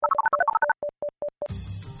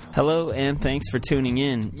Hello, and thanks for tuning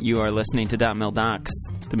in. You are listening to DotMilDocs,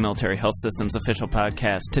 the Military Health System's official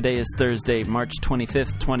podcast. Today is Thursday, March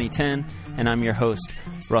 25th, 2010, and I'm your host,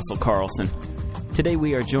 Russell Carlson. Today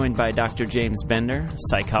we are joined by Dr. James Bender,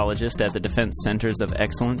 psychologist at the Defense Centers of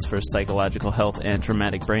Excellence for Psychological Health and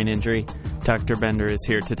Traumatic Brain Injury. Dr. Bender is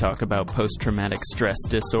here to talk about post-traumatic stress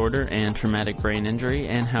disorder and traumatic brain injury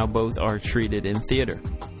and how both are treated in theater.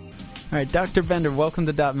 All right, Dr. Bender, welcome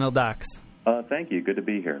to DotMilDocs. Thank you. Good to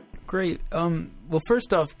be here. Great. Well,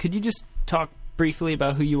 first off, could you just talk briefly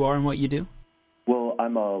about who you are and what you do? Well,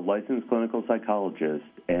 I'm a licensed clinical psychologist,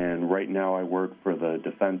 and right now I work for the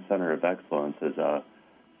Defense Center of Excellence as a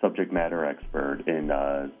subject matter expert in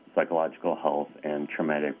psychological health and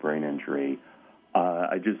traumatic brain injury.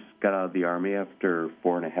 I just got out of the Army after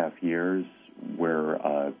 4.5 years, where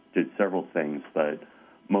I did several things, but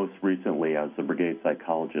most recently I was the brigade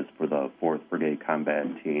psychologist for the 4th Brigade Combat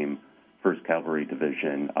Team, 1st Cavalry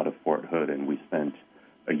Division out of Fort Hood, and we spent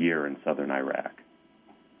a year in southern Iraq.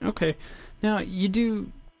 Okay. Now, you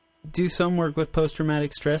do some work with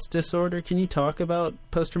post-traumatic stress disorder. Can you talk about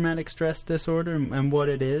post-traumatic stress disorder and what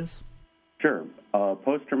it is? Sure.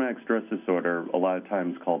 Post-traumatic stress disorder, a lot of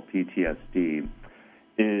times called PTSD,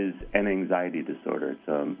 is an anxiety disorder. It's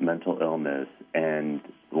a mental illness, and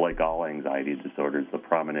like all anxiety disorders, the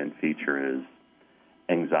prominent feature is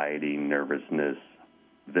anxiety, nervousness,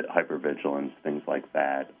 hypervigilance, things like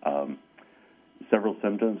that. Several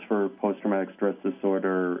symptoms for post-traumatic stress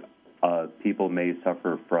disorder. People may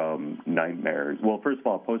suffer from nightmares. Well, first of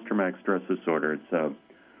all, post-traumatic stress disorder, it's a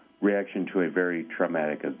reaction to a very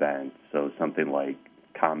traumatic event. So something like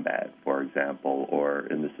combat, for example, or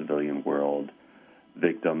in the civilian world,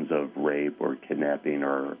 victims of rape or kidnapping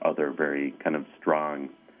or other very kind of strong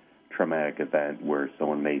traumatic event where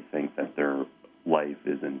someone may think that their life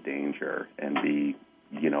is in danger and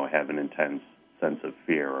have an intense sense of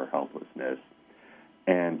fear or helplessness.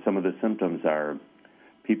 And some of the symptoms are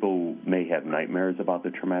people may have nightmares about the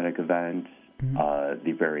traumatic event.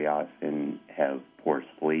 They very often have poor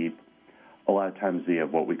sleep. A lot of times they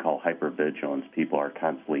have what we call hypervigilance. People are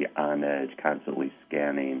constantly on edge, constantly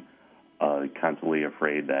scanning, constantly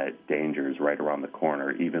afraid that danger is right around the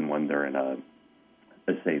corner, even when they're in a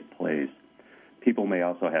safe place. People may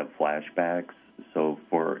also have flashbacks. So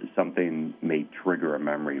for something may trigger a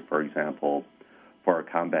memory. For example, for a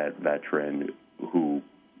combat veteran who,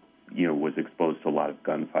 was exposed to a lot of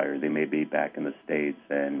gunfire, they may be back in the States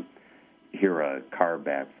and hear a car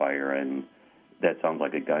backfire, and that sounds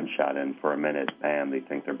like a gunshot, and for a minute, bam, they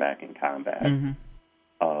think they're back in combat.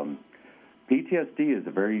 PTSD is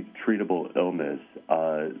a very treatable illness.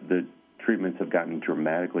 The treatments have gotten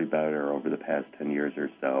dramatically better over the past 10 years or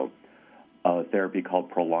so. Therapy called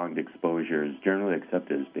prolonged exposure is generally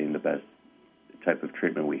accepted as being the best type of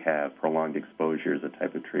treatment we have. Prolonged exposure is a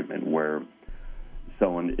type of treatment where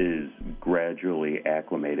someone is gradually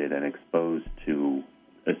acclimated and exposed to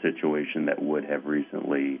a situation that would have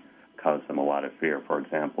recently caused them a lot of fear. For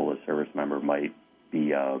example, a service member might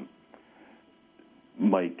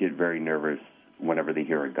get very nervous whenever they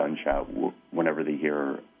hear a gunshot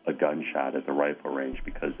at the rifle range,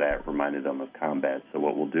 because that reminded them of combat. So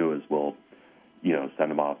what we'll do is we'll send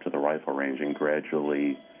them off to the rifle range, and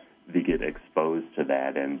gradually they get exposed to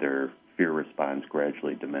that, and their fear response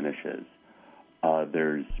gradually diminishes.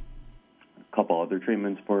 There's a couple other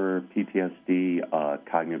treatments for PTSD.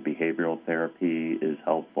 Cognitive behavioral therapy is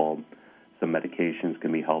helpful. Some medications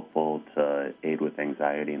can be helpful to aid with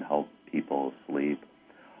anxiety and help people sleep.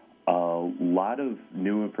 A lot of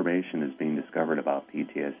new information is being discovered about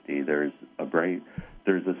PTSD. There's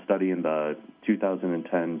a study in the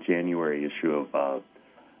 2010 January issue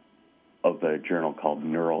of a journal called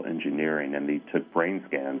Neural Engineering, and they took brain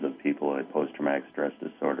scans of people with post-traumatic stress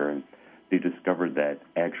disorder, and they discovered that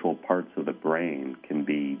actual parts of the brain can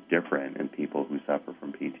be different in people who suffer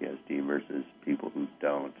from PTSD versus people who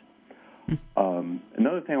don't.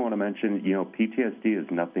 Another thing I want to mention, PTSD is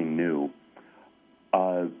nothing new.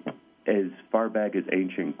 As far back as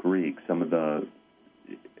ancient Greece, some of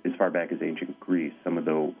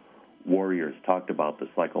the warriors talked about the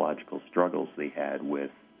psychological struggles they had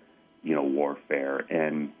with, warfare.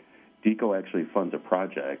 And DECO actually funds a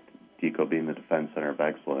project, DECO being the Defense Center of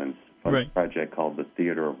Excellence, funds a project called the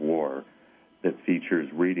Theater of War that features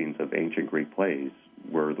readings of ancient Greek plays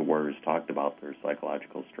where the warriors talked about their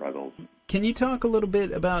psychological struggles. Can you talk a little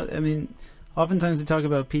bit about, oftentimes we talk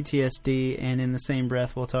about PTSD, and in the same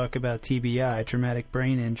breath we'll talk about TBI, traumatic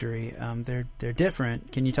brain injury. They're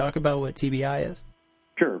different. Can you talk about what TBI is?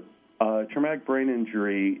 Sure. Traumatic brain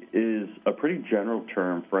injury is a pretty general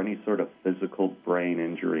term for any sort of physical brain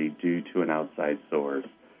injury due to an outside source.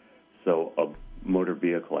 So a motor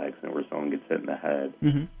vehicle vehicle accident where someone gets hit in the head,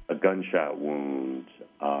 Mm-hmm. a gunshot wound,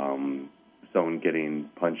 someone getting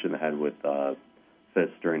punched in the head with a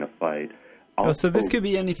fist during a fight. So this could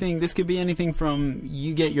be anything. This could be anything from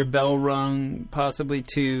you get your bell rung, possibly,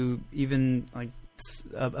 to even like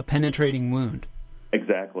a penetrating wound.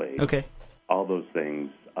 Exactly. Okay. All those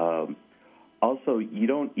things. Also, you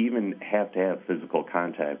don't even have to have physical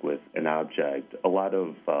contact with an object. A lot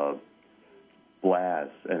of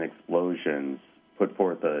blasts and explosions put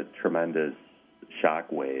forth a tremendous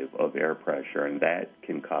shock wave of air pressure, and that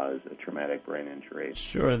can cause a traumatic brain injury.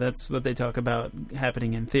 Sure, that's what they talk about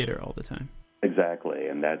happening in theater all the time. Exactly,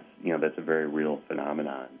 and that's a very real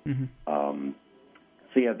phenomenon. Mm-hmm.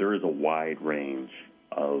 So yeah, there is a wide range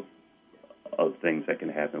of things that can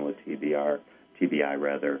happen with TBI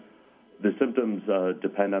rather. The symptoms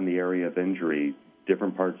depend on the area of injury.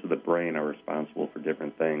 Different parts of the brain are responsible for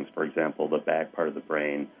different things. For example, the back part of the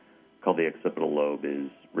brain, called the occipital lobe,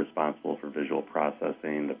 is responsible for visual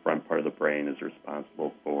processing. The front part of the brain is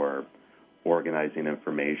responsible for organizing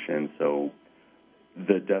information. So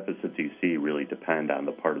the deficits you see really depend on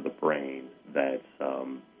the part of the brain that's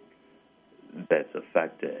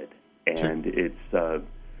affected. And it's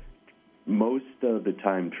most of the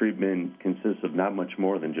time treatment consists of not much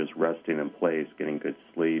more than just resting in place, getting good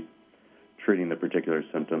sleep, treating the particular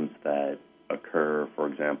symptoms that occur. For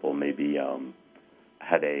example, maybe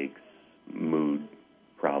headaches, mood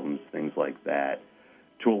problems, things like that.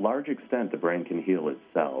 To a large extent, the brain can heal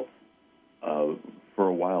itself. For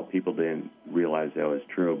a while, people didn't realize that was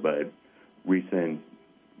true, but recent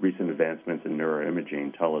advancements in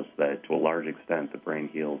neuroimaging tell us that to a large extent, the brain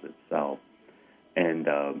heals itself. And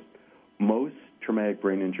most traumatic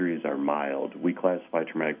brain injuries are mild. We classify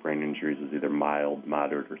traumatic brain injuries as either mild,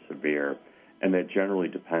 moderate, or severe, and that generally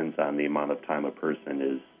depends on the amount of time a person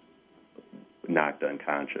is knocked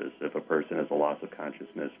unconscious. If a person has a loss of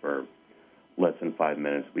consciousness for less than 5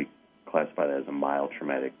 minutes, we classify that as a mild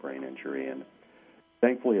traumatic brain injury. And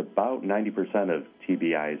thankfully, about 90% of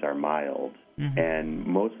TBIs are mild, mm-hmm. and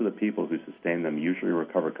most of the people who sustain them usually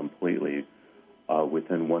recover completely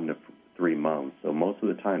within 1 to 3 months. So most of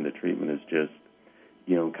the time, the treatment is just,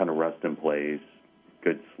 kind of rest in place,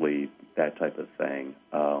 good sleep, that type of thing.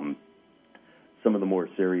 Some of the more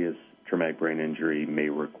serious traumatic brain injury may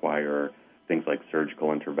require things like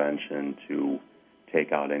surgical intervention to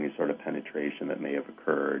take out any sort of penetration that may have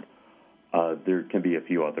occurred. There can be a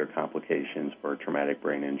few other complications for traumatic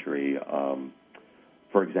brain injury.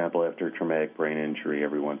 For example, after a traumatic brain injury,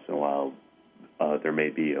 every once in a while, there may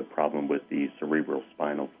be a problem with the cerebral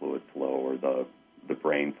spinal fluid flow or the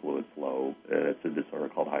brain fluid flow. It's a disorder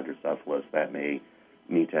called hydrocephalus. That may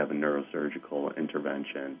need to have a neurosurgical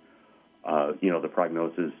intervention. The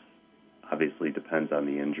prognosis obviously depends on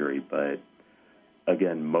the injury, but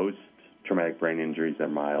again, most traumatic brain injuries are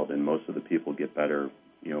mild, and most of the people get better,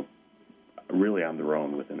 really on their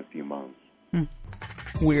own within a few months.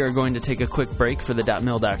 We are going to take a quick break for the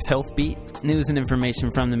DotMilDocs Health Beat, news and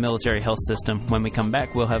information from the military health system. When we come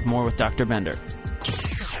back, we'll have more with Dr. Bender.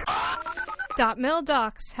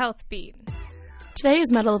 DotMilDocs Health Beat. Today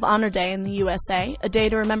is Medal of Honor Day in the USA, a day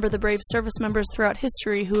to remember the brave service members throughout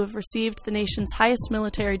history who have received the nation's highest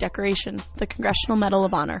military decoration, the Congressional Medal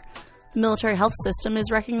of Honor. The military health system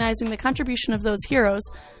is recognizing the contribution of those heroes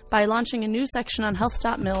by launching a new section on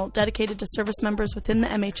health.mil dedicated to service members within the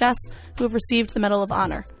MHS who have received the Medal of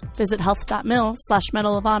Honor. Visit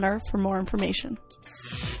health.mil/Medal of Honor for more information.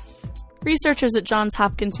 Researchers at Johns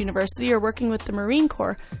Hopkins University are working with the Marine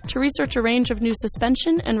Corps to research a range of new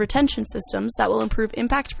suspension and retention systems that will improve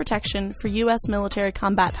impact protection for U.S. military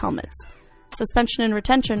combat helmets. Suspension and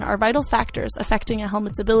retention are vital factors affecting a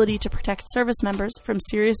helmet's ability to protect service members from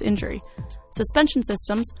serious injury. Suspension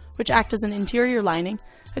systems, which act as an interior lining,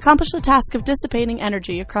 accomplish the task of dissipating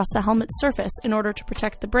energy across the helmet's surface in order to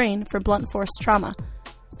protect the brain from blunt force trauma.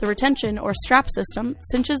 The retention or strap system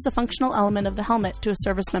cinches the functional element of the helmet to a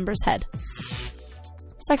service member's head.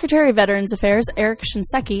 Secretary of Veterans Affairs Eric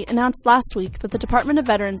Shinseki announced last week that the Department of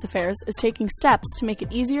Veterans Affairs is taking steps to make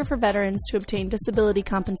it easier for veterans to obtain disability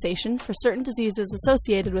compensation for certain diseases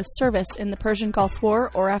associated with service in the Persian Gulf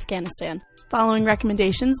War or Afghanistan. Following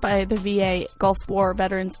recommendations by the VA Gulf War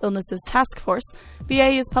Veterans Illnesses Task Force,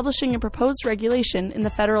 VA is publishing a proposed regulation in the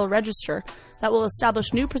Federal Register that will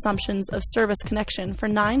establish new presumptions of service connection for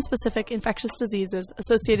 9 specific infectious diseases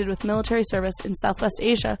associated with military service in Southwest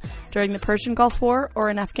Asia during the Persian Gulf War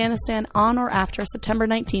or in Afghanistan on or after September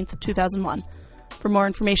 19, 2001. For more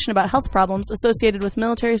information about health problems associated with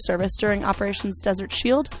military service during Operations Desert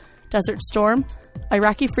Shield, Desert Storm,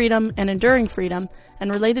 Iraqi Freedom, and Enduring Freedom,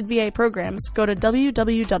 and related VA programs, go to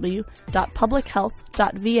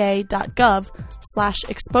www.publichealth.va.gov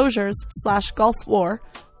www.va.gov/exposures/Gulf War,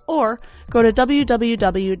 or go to www.va.gov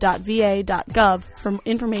for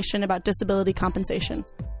information about disability compensation.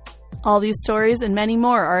 All these stories and many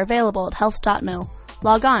more are available at health.mil.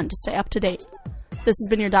 Log on to stay up to date. This has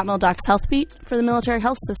been your DotMilDocs Health Beat. For the Military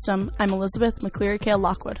Health System, I'm Elizabeth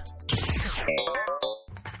McCleary-Kale-Lockwood.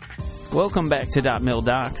 Welcome back to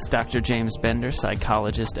DotMilDocs. Dr. James Bender,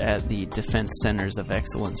 psychologist at the Defense Centers of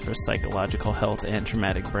Excellence for Psychological Health and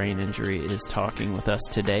Traumatic Brain Injury, is talking with us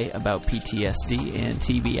today about PTSD and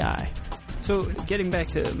TBI. So, getting back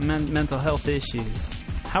to mental health issues,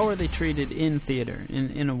 how are they treated in theater,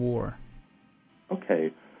 in a war?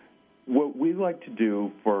 Okay. What we like to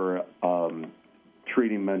do for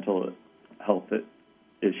treating mental health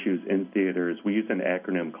issues in theater is we use an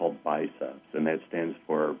acronym called BICEPS, and that stands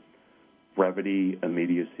for brevity,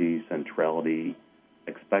 immediacy, centrality,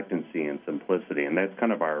 expectancy, and simplicity. And that's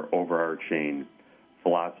kind of our overarching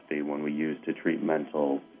philosophy when we use to treat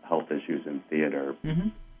mental health issues in theater.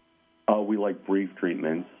 Mm-hmm. We like brief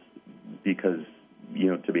treatments because,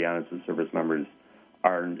 to be honest, the service members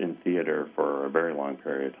aren't in theater for a very long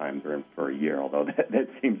period of time. They're in for a year, although that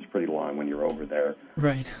seems pretty long when you're over there.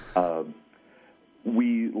 Right.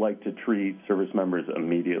 We like to treat service members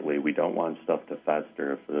immediately. We don't want stuff to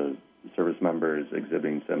fester. If the service member is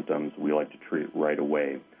exhibiting symptoms, we like to treat right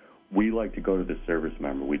away. We like to go to the service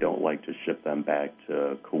member. We don't like to ship them back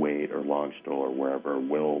to Kuwait or Longstow or wherever.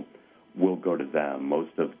 We'll go to them.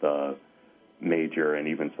 Most of the major and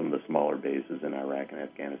even some of the smaller bases in Iraq and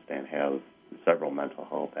Afghanistan have several mental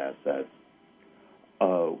health assets.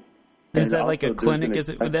 Is that like a clinic?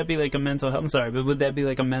 Would that be like a mental health? I'm sorry, but would that be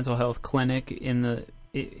like a mental health clinic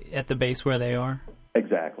at the base where they are?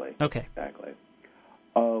 Exactly. Okay. Exactly.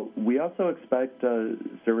 We also expect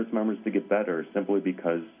service members to get better simply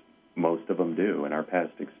because most of them do. In our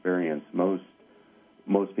past experience, most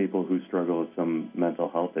people who struggle with some mental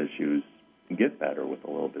health issues get better with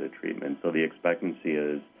a little bit of treatment. So the expectancy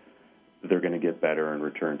is they're going to get better and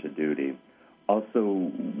return to duty.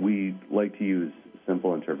 Also, we like to use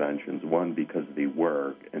simple interventions, one, because they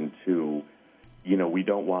work, and two, we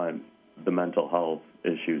don't want the mental health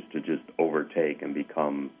issues to just overtake and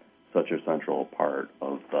become such a central part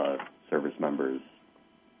of the service members'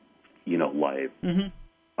 life.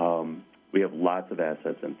 Mm-hmm. We have lots of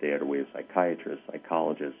assets in theater. We have psychiatrists,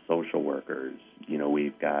 psychologists, social workers.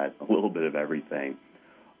 We've got a little bit of everything.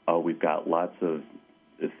 We've got lots of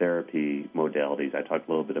therapy modalities. I talked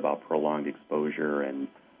a little bit about prolonged exposure and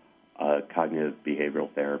cognitive behavioral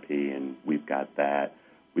therapy, and we've got that.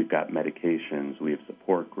 We've got medications. We have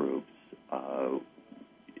support groups.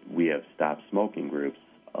 We have stop smoking groups.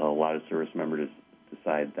 A lot of service members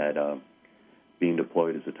decide that being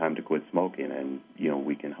deployed is a time to quit smoking, and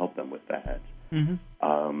we can help them with that.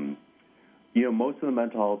 Mm-hmm. Most of the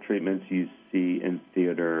mental health treatments you see in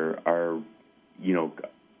theater are,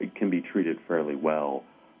 can be treated fairly well.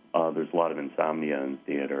 There's a lot of insomnia in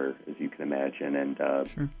theater, as you can imagine, and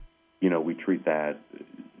Sure. We treat that.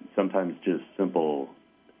 Sometimes just simple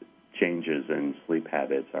changes in sleep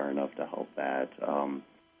habits are enough to help that.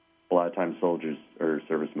 A lot of times soldiers or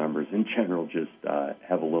service members in general just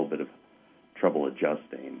have a little bit of trouble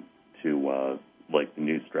adjusting to the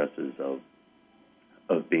new stresses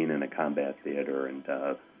of being in a combat theater, and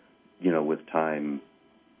with time,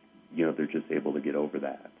 they're just able to get over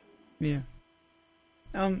that. Yeah.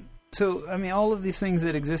 So, all of these things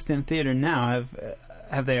that exist in theater now,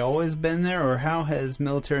 have they always been there, or how has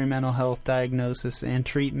military mental health diagnosis and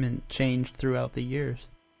treatment changed throughout the years?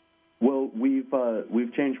 Well,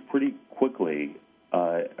 we've changed pretty quickly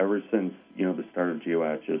ever since the start of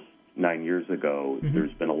GOAT just 9 years ago. Mm-hmm.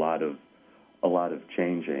 There's been a lot of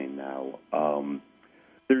changing now.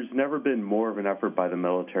 There's never been more of an effort by the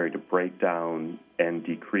military to break down and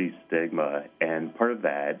decrease stigma, and part of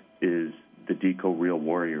that is the DECO Real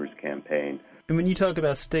Warriors campaign. And when you talk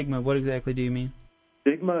about stigma, what exactly do you mean?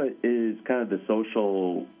 Stigma is kind of the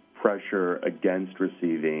social pressure against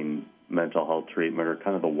receiving mental health treatment, or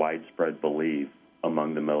kind of the widespread belief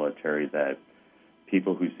among the military that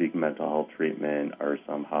people who seek mental health treatment are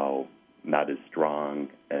somehow not as strong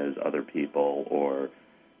as other people, or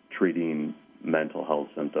treating mental health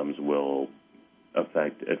symptoms will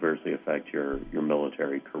adversely affect your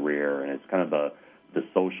military career. And it's kind of the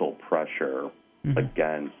social pressure mm-hmm.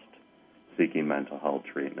 against seeking mental health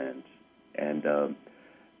treatment. And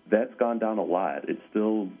that's gone down a lot. It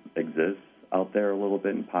still exists out there a little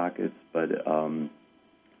bit in pockets, but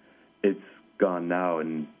it's gone now.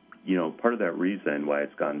 And, part of that reason why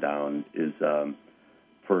it's gone down is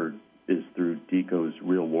is through DECO's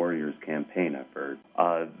Real Warriors campaign effort.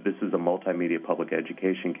 This is a multimedia public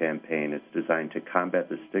education campaign. It's designed to combat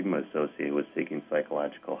the stigma associated with seeking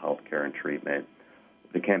psychological health care and treatment.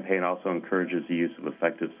 The campaign also encourages the use of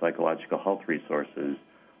effective psychological health resources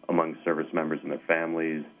among service members and their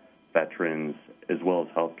families, veterans, as well as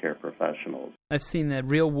healthcare professionals. I've seen that,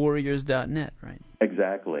 realwarriors.net, right?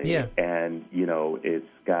 Exactly. Yeah. And, it's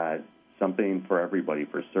got something for everybody,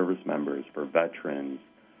 for service members, for veterans,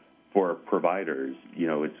 for providers.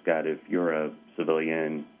 It's got, if you're a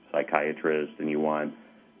civilian psychiatrist and you want,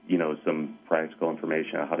 some practical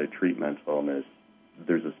information on how to treat mental illness,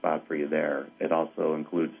 there's a spot for you there. It also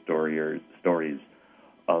includes stories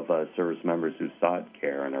of service members who sought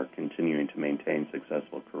care and are continuing to maintain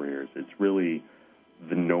successful careers. It's really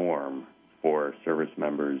the norm for service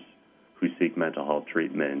members who seek mental health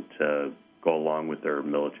treatment to go along with their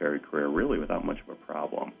military career really without much of a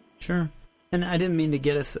problem. Sure. And I didn't mean to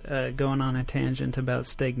get us going on a tangent about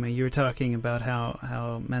stigma. You were talking about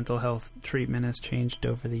how mental health treatment has changed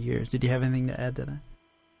over the years. Did you have anything to add to that?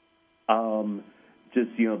 Just,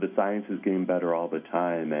 the science is getting better all the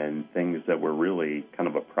time, and things that were really kind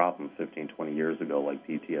of a problem 15, 20 years ago, like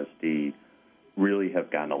PTSD, really have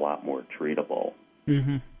gotten a lot more treatable.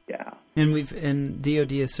 Mm-hmm. Yeah. And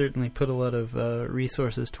DoD has certainly put a lot of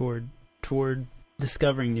resources toward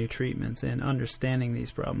discovering new treatments and understanding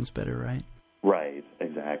these problems better, right? Right,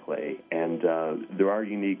 exactly. And there are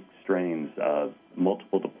unique strains of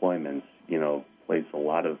multiple deployments, place a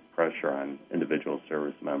lot of pressure on individual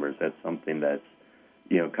service members. That's something that's,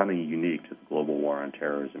 kind of unique to the global war on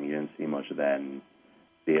terrorism. You didn't see much of that in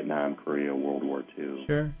Vietnam, Korea, World War II.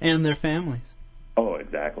 Sure, and their families. Oh,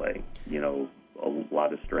 exactly. A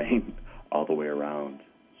lot of strain all the way around.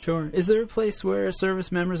 Sure. Is there a place where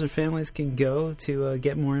service members or families can go to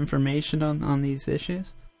get more information on these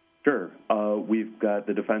issues? Sure. We've got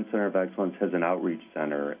the Defense Center of Excellence has an outreach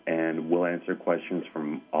center, and we'll answer questions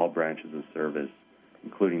from all branches of service,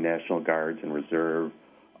 including National Guards and Reserve.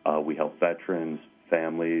 We help veterans,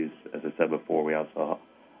 families. As I said before, we also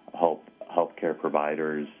help healthcare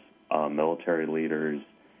providers, military leaders,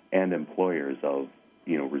 and employers of,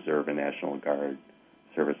 Reserve and National Guard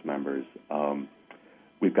service members.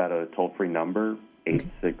 We've got a toll-free number,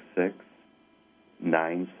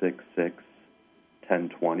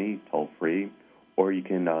 866-966-1020, toll-free, or you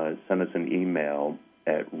can send us an email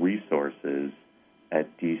at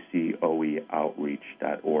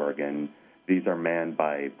resources@dcoeoutreach.org. And these are manned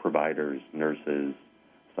by providers, nurses,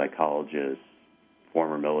 psychologists,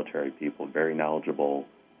 former military people, very knowledgeable,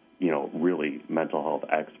 really mental health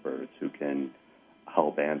experts who can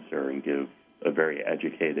help answer and give a very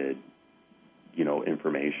educated,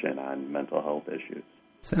 information on mental health issues.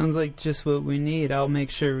 Sounds like just what we need. I'll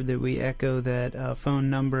make sure that we echo that phone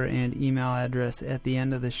number and email address at the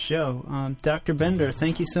end of the show. Dr. Bender,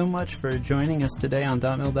 thank you so much for joining us today on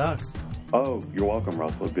DotMilDocs. Oh, you're welcome,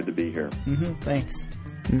 Russell. Good to be here. Mm-hmm. Thanks.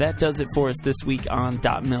 And that does it for us this week on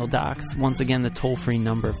DotMilDocs. Once again, the toll-free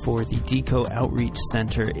number for the DECO Outreach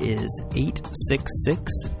Center is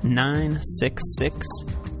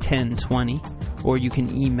 866-966-1020, or you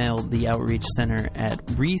can email the Outreach Center at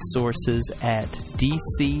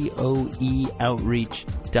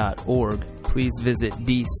resources@dcoeoutreach.org. Please visit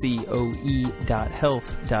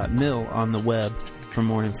dcoe.health.mil on the web for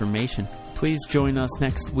more information. Please join us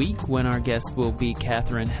next week when our guest will be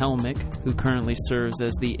Catherine Helmick, who currently serves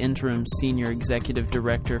as the Interim Senior Executive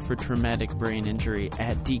Director for Traumatic Brain Injury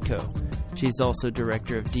at DECO. She's also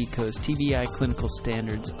Director of DECO's TBI Clinical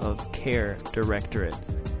Standards of Care Directorate.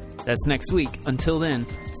 That's next week. Until then,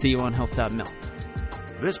 see you on health.mil.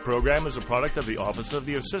 This program is a product of the Office of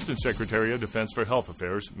the Assistant Secretary of Defense for Health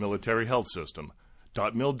Affairs, Military Health System.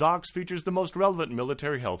 DotMilDocs features the most relevant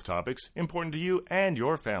military health topics important to you and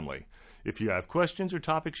your family. If you have questions or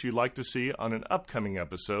topics you'd like to see on an upcoming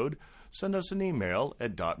episode, send us an email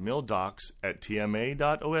at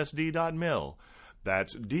dotmildocs@tma.osd.mil.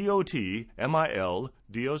 That's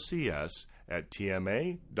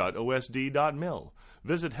DOTMILDOCS@tma.osd.mil.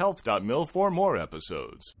 Visit health.mil for more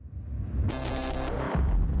episodes.